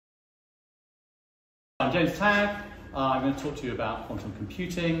I'm James Tagg. I'm going to talk to you about quantum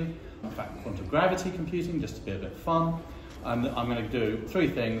computing, in fact quantum gravity computing, just to be a bit fun. And I'm going to do three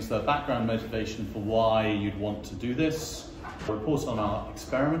things: the background motivation for why you'd want to do this, a report on our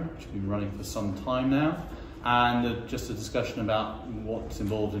experiment, which we've been running for some time now, and just a discussion about what's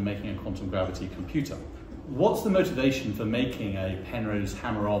involved in making a quantum gravity computer. What's the motivation for making a Penrose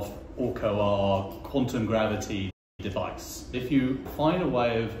Hameroff Orch-OR quantum gravity device? If you find a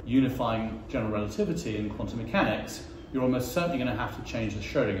way of unifying general relativity in quantum mechanics, you're almost certainly going to have to change the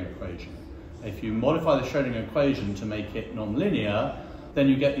Schrödinger equation. If you modify the Schrödinger equation to make it non-linear, then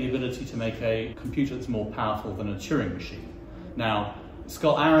you get the ability to make a computer that's more powerful than a Turing machine. Now,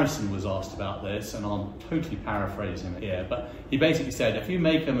 Scott Arison was asked about this, and I'm totally paraphrasing it here, but he basically said if you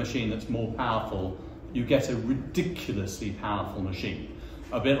make a machine that's more powerful, you get a ridiculously powerful machine.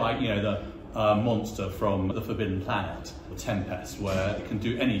 A bit like, you know, the monster from the Forbidden Planet, the Tempest, where it can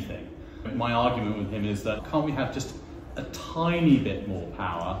do anything. My argument with him is that can't we have just a tiny bit more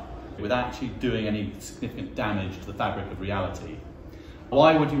power without actually doing any significant damage to the fabric of reality?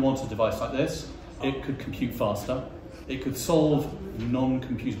 Why would you want a device like this? It could compute faster. It could solve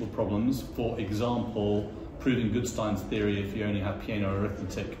non-computable problems, for example, proving Goodstein's theory if you only have Peano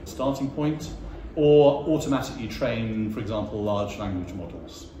arithmetic starting point, or automatically train, for example, large language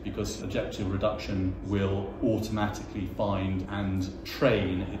models, because objective reduction will automatically find and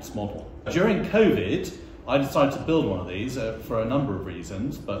train its model. During COVID, I decided to build one of these for a number of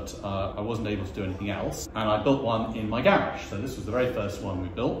reasons, but I wasn't able to do anything else, and I built one in my garage. So this was the very first one we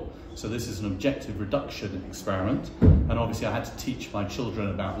built. So this is an objective reduction experiment, and obviously I had to teach my children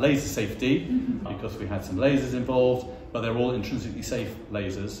about laser safety because we had some lasers involved, but they're all intrinsically safe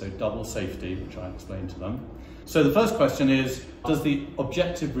lasers, so double safety, which I explained to them. So the first question is, does the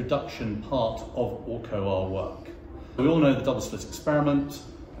objective reduction part of Orch-OR work? We all know the double slit experiment.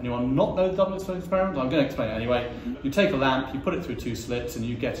 Anyone not know the double slit experiment? I'm going to explain it anyway. You take a lamp, you put it through two slits, and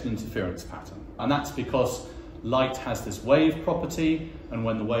you get an interference pattern. And that's because light has this wave property, and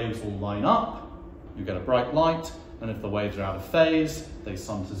when the waves all line up, you get a bright light, and if the waves are out of phase, they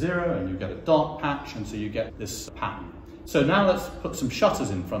sum to zero, and you get a dark patch, and so you get this pattern. So now let's put some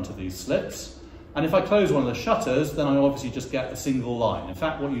shutters in front of these slits, and if I close one of the shutters, then I obviously just get a single line. In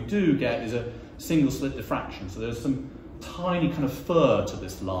fact, what you do get is a single slit diffraction, so there's some tiny kind of fur to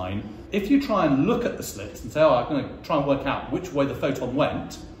this line. If you try and look at the slits and say, oh, I'm going to try and work out which way the photon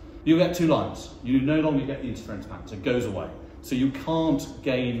went, you get two lines. You no longer get the interference pattern, so it goes away. So you can't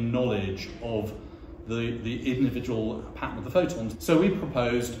gain knowledge of the individual pattern of the photons. So we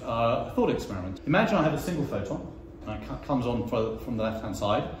proposed a thought experiment. Imagine I have a single photon, and it comes on from the left-hand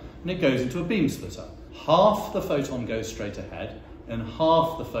side, and it goes into a beam splitter. Half the photon goes straight ahead, and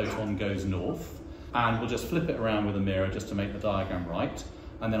half the photon goes north, and we'll just flip it around with a mirror just to make the diagram right,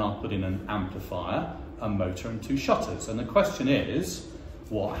 and then I'll put in an amplifier, a motor, and two shutters. And the question is,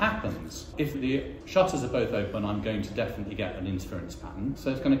 what happens? If the shutters are both open, I'm going to definitely get an interference pattern, so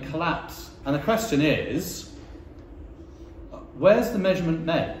it's going to collapse. And the question is, where's the measurement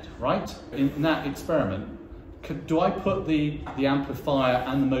made, right? In that experiment, do I put the amplifier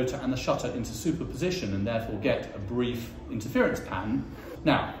and the motor and the shutter into superposition and therefore get a brief interference pattern?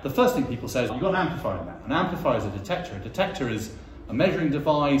 Now, the first thing people say is, you've got an amplifier in there. An amplifier is a detector. A detector is a measuring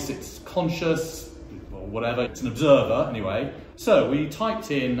device, it's conscious, or whatever, it's an observer anyway. So we typed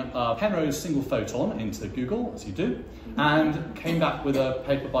in Penrose single photon into Google, as you do, and came back with a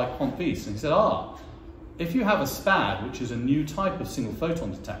paper by Quantvis, and he said, if you have a SPAD, which is a new type of single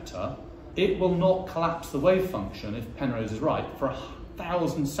photon detector, it will not collapse the wave function if Penrose is right for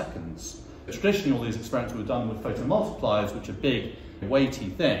 1,000 seconds. Traditionally, all these experiments were done with photomultipliers, which are big, weighty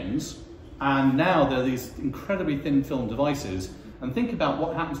things, and now there are these incredibly thin film devices, and think about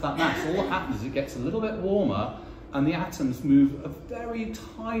what happens to that mass. All that happens is it gets a little bit warmer, and the atoms move a very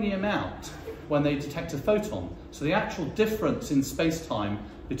tiny amount when they detect a photon. So the actual difference in space-time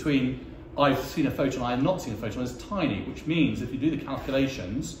between I've seen a photon, I have not seen a photon is tiny, which means if you do the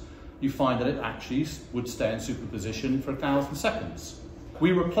calculations, you find that it actually would stay in superposition for 1,000 seconds.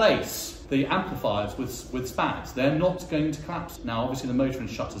 We replace the amplifiers with SPADs. They're not going to collapse. Now, obviously the motor and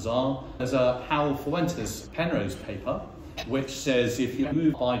shutters are. There's a Howell Fuentes Penrose paper, which says if you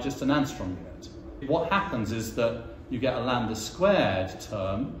move by just an angstrom unit, what happens is that you get a lambda squared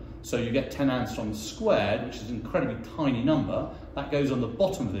term, so you get 10 angstroms squared, which is an incredibly tiny number. That goes on the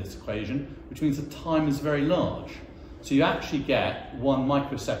bottom of this equation, which means the time is very large. So you actually get 1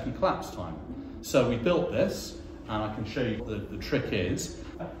 microsecond collapse time. So we built this, and I can show you what the trick is.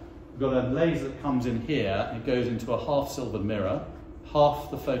 We've got a laser that comes in here, and it goes into a half-silvered mirror. Half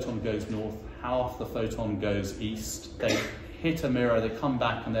the photon goes north, half the photon goes east. They hit a mirror, they come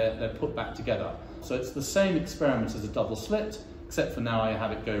back and they're put back together. So it's the same experiment as a double slit, except for now I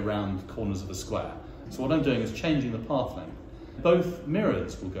have it go around the corners of a square. So what I'm doing is changing the path length. Both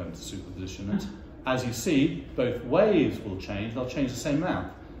mirrors will go into superposition, and as you see, both waves will change, they'll change the same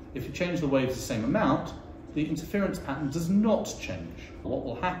amount. If you change the waves the same amount, the interference pattern does not change. What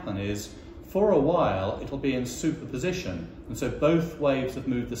will happen is, for a while, it'll be in superposition, and so both waves have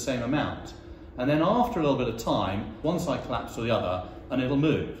moved the same amount. And then after a little bit of time, one side collapses to the other, and it'll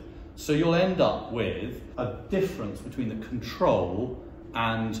move. So you'll end up with a difference between the control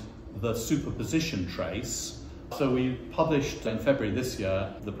and the superposition trace. So we published in February this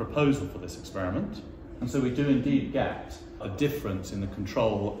year the proposal for this experiment. And so we do indeed get a difference in the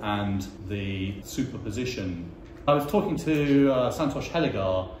control and the superposition. I was talking to Santosh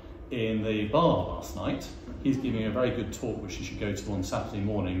Heligar in the bar last night. He's giving a very good talk which you should go to on Saturday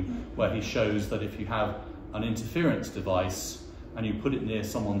morning, where he shows that if you have an interference device and you put it near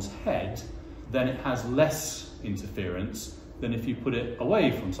someone's head, then it has less interference than if you put it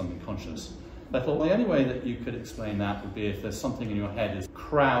away from something conscious. I thought, well, the only way that you could explain that would be if there's something in your head is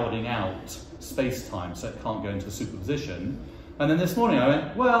crowding out space-time so it can't go into superposition. And then this morning I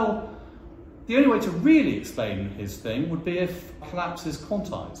went, well, the only way to really explain his thing would be if collapse is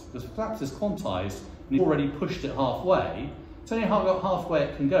quantized. Because if collapse is quantized and you've already pushed it halfway, it's only about halfway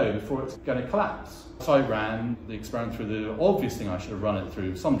it can go before it's going to collapse. So I ran the experiment through the obvious thing I should have run it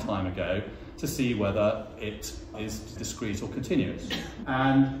through some time ago to see whether it is discrete or continuous.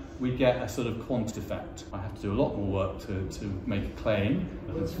 And we get a sort of quant effect. I have to do a lot more work to make a claim.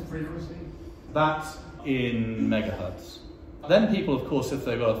 What's the frequency? That's in megahertz. Then people, of course, if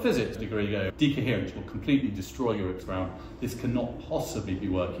they've got a physics degree, go, decoherence will completely destroy your experiment. This cannot possibly be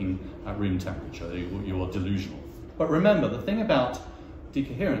working at room temperature. You are delusional. But remember, the thing about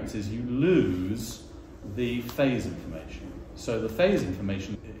decoherence is you lose the phase information. So the phase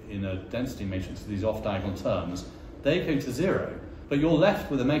information in a density matrix, these off-diagonal terms, they go to zero. But you're left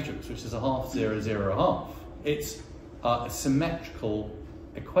with a matrix which is a half, 0, 0, a half. It's a symmetrical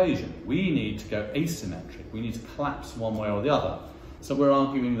equation. We need to go asymmetric. We need to collapse one way or the other. So we're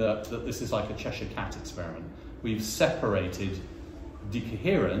arguing that this is like a Cheshire Cat experiment. We've separated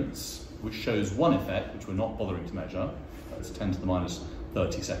decoherence, which shows one effect, which we're not bothering to measure. It's 10 to the minus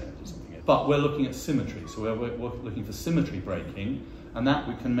 30 seconds or something. But we're looking at symmetry. So we're looking for symmetry breaking, and that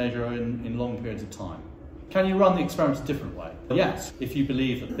we can measure in long periods of time. Can you run the experiment a different way? Yes. If you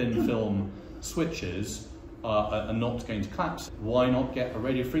believe that thin film switches are not going to collapse, why not get a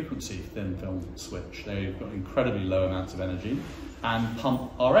radio frequency thin film switch? They've got incredibly low amounts of energy, and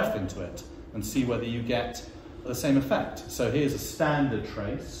pump RF into it and see whether you get the same effect. So here's a standard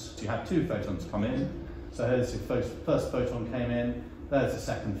trace. You have two photons come in. So here's your first photon came in, there's the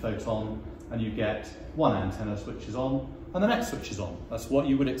second photon, and you get one antenna switches on, and the next switches on. That's what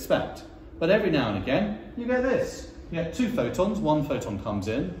you would expect. But every now and again, you get this. You get two photons, one photon comes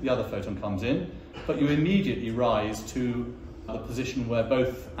in, the other photon comes in, but you immediately rise to the position where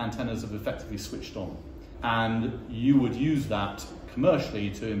both antennas have effectively switched on. And you would use that commercially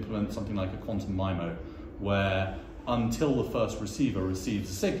to implement something like a quantum MIMO, where until the first receiver receives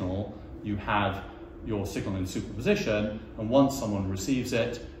a signal, you have your signal in superposition, and once someone receives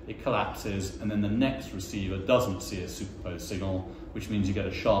it, it collapses, and then the next receiver doesn't see a superposed signal, which means you get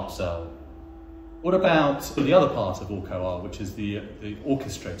a sharp cell. What about the other part of Orch-OR, which is the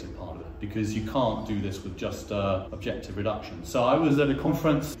orchestrated part of it? Because you can't do this with just objective reduction. So I was at a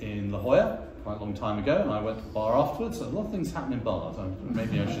conference in La Jolla quite a long time ago, and I went to the bar afterwards. A lot of things happen in bars.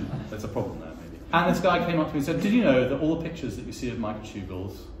 Maybe I should, there's a problem there, maybe. And this guy came up to me and said, did you know that all the pictures that you see of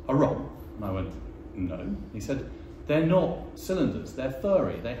microtubules are wrong? And I went, no. He said, they're not cylinders, they're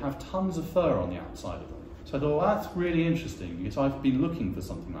furry. They have tons of fur on the outside of them. So I thought, well, that's really interesting, because I've been looking for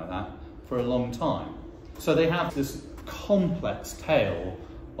something like that for a long time. So they have this complex tail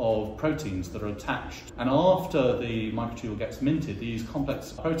of proteins that are attached. And after the microtubule gets minted, these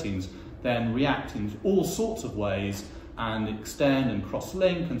complex proteins then react in all sorts of ways and extend and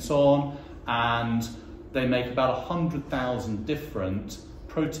cross-link and so on. And they make about 100,000 different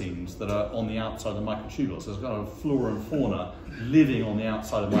proteins that are on the outside of the microtubule. So there's kind of flora and fauna living on the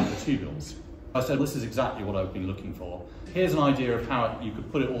outside of microtubules. I said, this is exactly what I've been looking for. Here's an idea of how you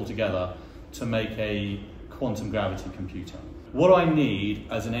could put it all together to make a quantum gravity computer. What do I need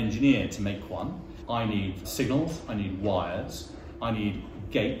as an engineer to make one? I need signals, I need wires, I need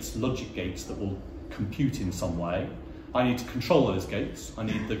gates, logic gates that will compute in some way. I need to control those gates. I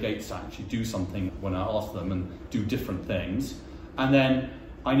need the gates to actually do something when I ask them and do different things. And then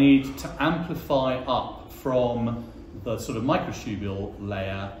I need to amplify up from the sort of microtubule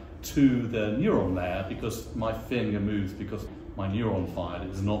layer to the neuron layer because my finger moves because my neuron fired.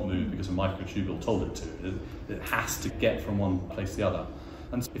 It does not move because a microtubule told it to. It has to get from one place to the other.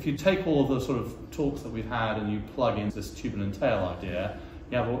 And if you take all the sort of talks that we've had and you plug in this tubule and tail idea,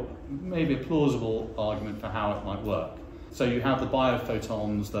 you have maybe a plausible argument for how it might work. So you have the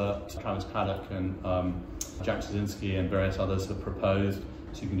biophotons that Travis Paddock and Jack Szynski and various others have proposed.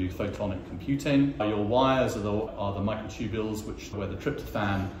 So you can do photonic computing. Your wires are the microtubules, where the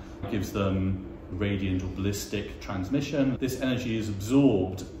tryptophan gives them radiant or ballistic transmission. This energy is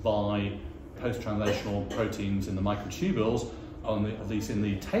absorbed by post-translational proteins in the microtubules, at least in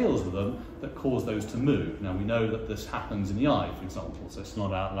the tails of them, that cause those to move. Now we know that this happens in the eye, for example, so it's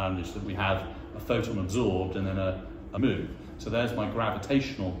not outlandish that we have a photon absorbed and then a move. So there's my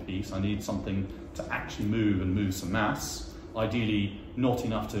gravitational piece. I need something to actually move and move some mass. Ideally not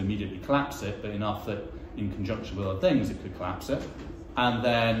enough to immediately collapse it, but enough that in conjunction with other things it could collapse it. And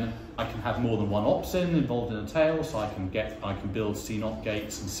then I can have more than one opsin involved in a tail, so I can build C0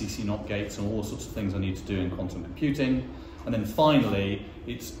 gates and CC0 gates and all sorts of things I need to do in quantum computing. And then finally,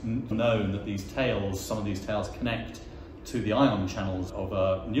 it's known that these tails, some of these tails connect to the ion channels of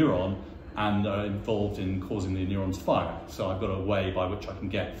a neuron and are involved in causing the neurons to fire. So I've got a way by which I can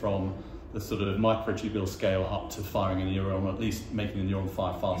get from the sort of microtubule scale up to firing a neuron, or at least making the neuron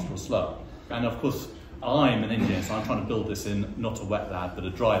fire faster or slower. And of course, I'm an engineer, so I'm trying to build this in not a wet lab, but a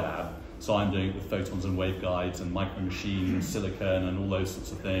dry lab. So I'm doing it with photons and waveguides and micro machines, silicon and all those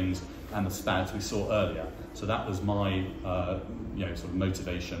sorts of things, and the SPADs we saw earlier. So that was my sort of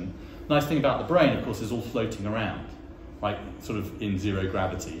motivation. Nice thing about the brain, of course, is all floating around, right? Sort of in zero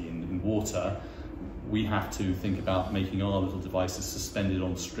gravity, in water. We have to think about making our little devices suspended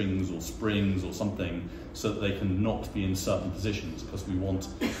on strings or springs or something so that they can not be in certain positions, because we want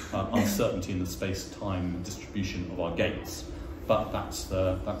uncertainty in the space-time distribution of our gates. But that's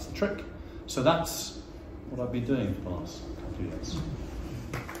the trick. So that's what I've been doing for the last couple of years.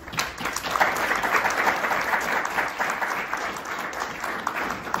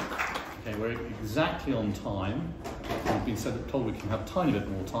 Okay, we're exactly on time. We've been told we can have a tiny bit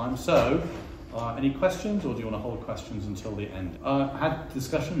more time. So, any questions, or do you want to hold questions until the end? I had a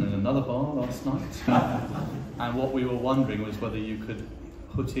discussion in another bar last night, and what we were wondering was whether you could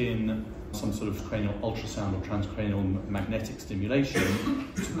put in some sort of cranial ultrasound or transcranial magnetic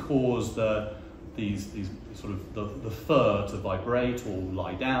stimulation to cause the fur to vibrate or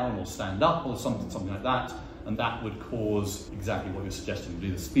lie down or stand up or something like that, and that would cause exactly what you're suggesting, would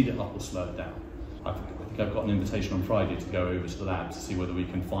either speed it up or slow it down. I think I've got an invitation on Friday to go over to the lab to see whether we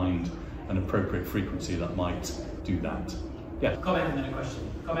can find an appropriate frequency that might do that. Yeah. Comment and then a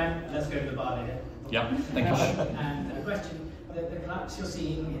question. Comment, let's go to the bar later. Yeah, thank you. And a question. The collapse you're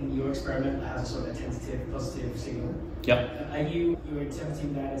seeing in your experiment has a sort of tentative positive signal. Yep. Are you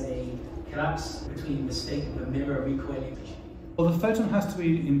interpreting that as a collapse between the state of the mirror recoiling? Well, the photon has to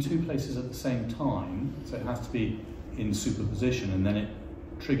be in two places at the same time, so it has to be in superposition, and then it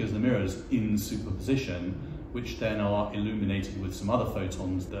triggers the mirrors in superposition, which then are illuminated with some other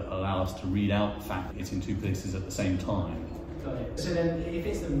photons that allow us to read out the fact that it's in two places at the same time. Got it. So then, if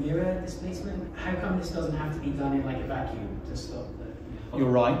it's the mirror displacement, how come this doesn't have to be done in like a vacuum to stop the... You're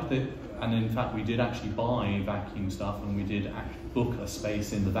right, and in fact we did actually buy vacuum stuff, and we did book a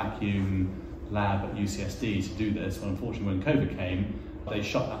space in the vacuum lab at UCSD to do this. But unfortunately, when COVID came, they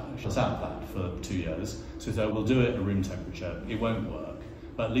shut us out of that for 2 years. So we'll do it at room temperature. It won't work,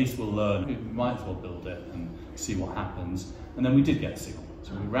 but at least we'll learn. We might as well build it and see what happens. And then we did get a signal.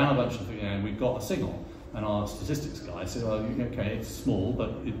 So we ran a bunch of things and we got a signal. And our statistics guy said, well, okay, it's small,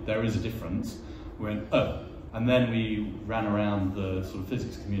 but there is a difference. We went, oh. And then we ran around the sort of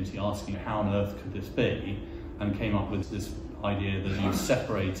physics community asking how on earth could this be, and came up with this idea that you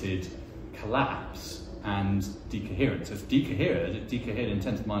separated collapse and decoherence. So it's decohered, it decohered in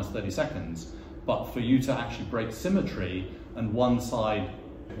 10 to the minus 30 seconds, but for you to actually break symmetry and one side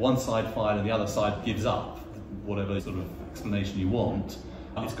fired and the other side gives up, whatever sort of explanation you want,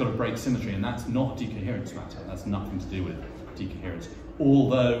 it's got to break symmetry, and that's not decoherence matter. That's nothing to do with decoherence.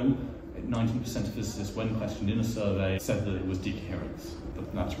 Although 19% of physicists, when questioned in a survey, said that it was decoherence,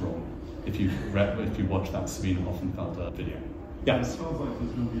 but that's wrong. If you watch that Sabine Hoffenfelder video. Yeah. It sounds like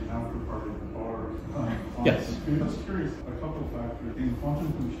there's going to be an after party at the bar. Yes. I was curious, a couple of factors. In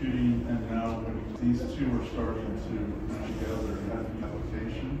quantum computing and now when these two are starting to come together, have an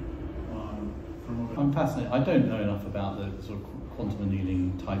application I'm fascinated. I don't know enough about the sort of quantum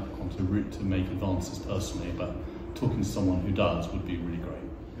annealing type quantum route to make advances personally, but talking to someone who does would be really great.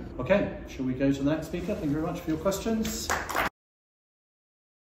 Okay, shall we go to the next speaker? Thank you very much for your questions.